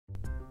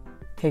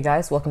Hey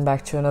guys, welcome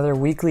back to another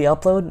weekly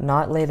upload,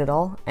 not late at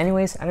all.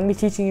 Anyways, I'm going to be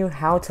teaching you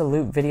how to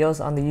loop videos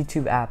on the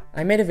YouTube app.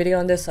 I made a video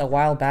on this a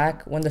while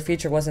back when the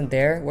feature wasn't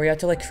there, where you have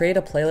to create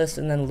a playlist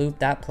and then loop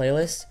that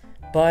playlist.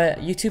 But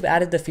YouTube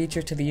added the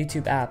feature to the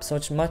YouTube app, so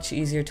it's much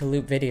easier to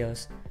loop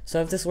videos.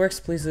 So if this works,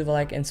 please leave a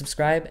like and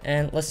subscribe,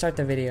 and let's start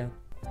the video.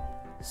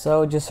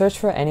 So just search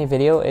for any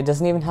video, it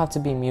doesn't even have to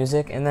be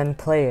music, and then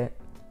play it.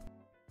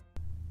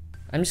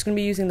 I'm just going to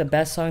be using the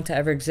best song to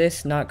ever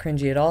exist, not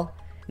cringy at all.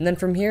 And then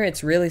from here,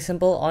 it's really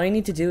simple. All you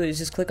need to do is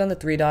just click on the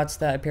three dots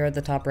that appear at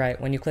the top right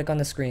when you click on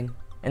the screen.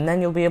 And then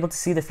you'll be able to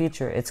see the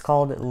feature. It's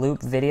called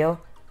Loop Video.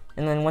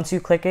 And then once you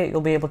click it, you'll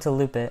be able to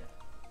loop it.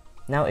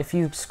 Now, if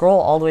you scroll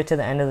all the way to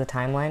the end of the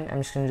timeline,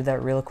 I'm just going to do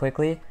that real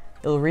quickly,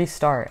 it'll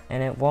restart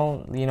and it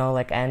won't,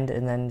 end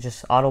and then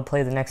just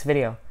autoplay the next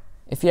video.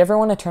 If you ever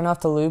want to turn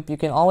off the loop, you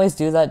can always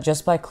do that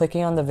just by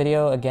clicking on the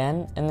video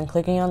again and then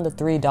clicking on the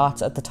three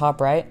dots at the top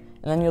right,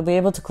 and then you'll be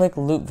able to click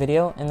Loop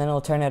Video and then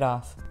it'll turn it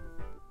off.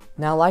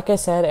 Now, like I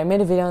said, I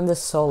made a video on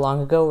this so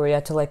long ago where you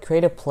had to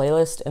create a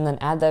playlist and then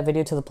add that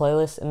video to the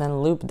playlist and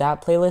then loop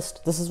that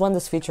playlist. This is when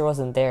this feature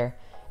wasn't there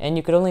and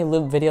you could only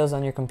loop videos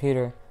on your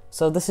computer.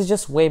 So this is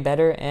just way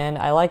better, and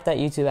I like that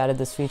YouTube added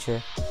this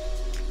feature.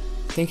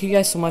 Thank you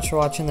guys so much for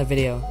watching the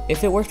video.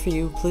 If it worked for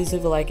you, please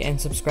leave a like and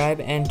subscribe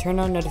and turn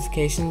on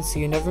notifications so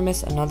you never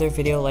miss another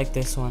video like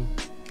this one.